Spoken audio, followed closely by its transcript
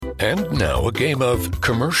And now a game of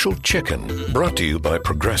Commercial Chicken, brought to you by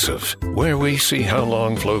Progressive, where we see how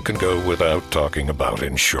long Flo can go without talking about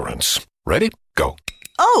insurance. Ready? Go.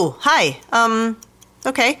 Oh, hi.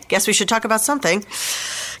 Okay, guess we should talk about something.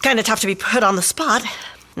 Kind of tough to be put on the spot.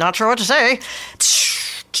 Not sure what to say.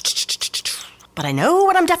 But I know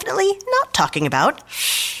what I'm definitely not talking about.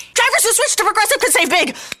 Drivers who switch to Progressive could save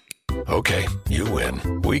big! Okay, you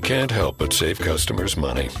win. We can't help but save customers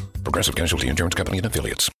money. Progressive Casualty Insurance Company and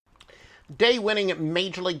Affiliates. Day-winning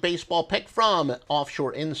Major League Baseball pick from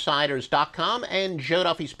OffshoreInsiders.com and Joe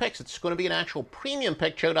Duffy's Picks. It's going to be an actual premium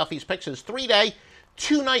pick. Joe Duffy's Picks is 3-day,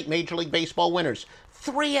 2-night Major League Baseball winners.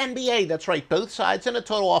 3 NBA, that's right, both sides, and a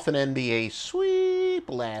total off an NBA sweep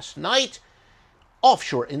last night.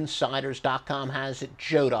 OffshoreInsiders.com has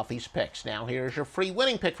Joe Duffy's Picks. Now here's your free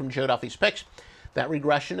winning pick from Joe Duffy's Picks. That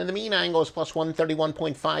regression in the mean angle is plus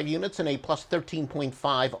 131.5 units and a plus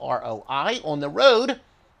 13.5 ROI. On the road,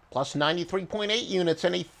 plus 93.8 units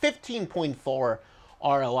and a 15.4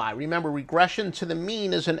 ROI. Remember, regression to the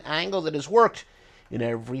mean is an angle that has worked in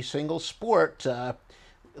every single sport.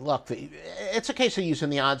 Look, it's a case of using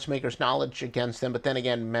the odds makers' knowledge against them, but then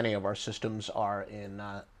again, many of our systems are in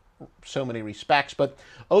so many respects. But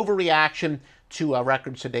overreaction to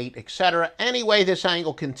records to date, etc. Anyway, this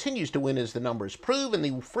angle continues to win as the numbers prove, and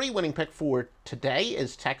the free winning pick for today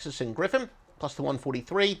is Texas and Griffin, plus the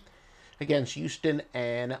 143 against Houston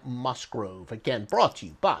and Musgrove. Again, brought to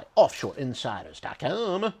you by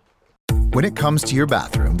OffshoreInsiders.com. When it comes to your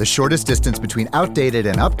bathroom, the shortest distance between outdated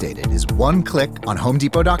and updated is one click on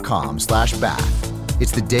HomeDepot.com/bath.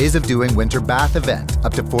 It's the Days of Doing Winter Bath event.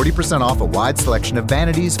 Up to 40% off a wide selection of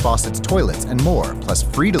vanities, faucets, toilets, and more, plus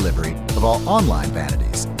free delivery of all online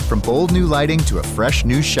vanities. From bold new lighting to a fresh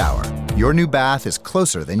new shower, your new bath is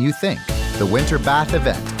closer than you think. The Winter Bath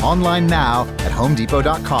event, online now at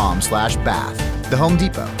HomeDepot.com/bath. The Home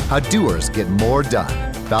Depot, how doers get more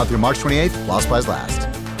done. Valid through March 28th while supplies last.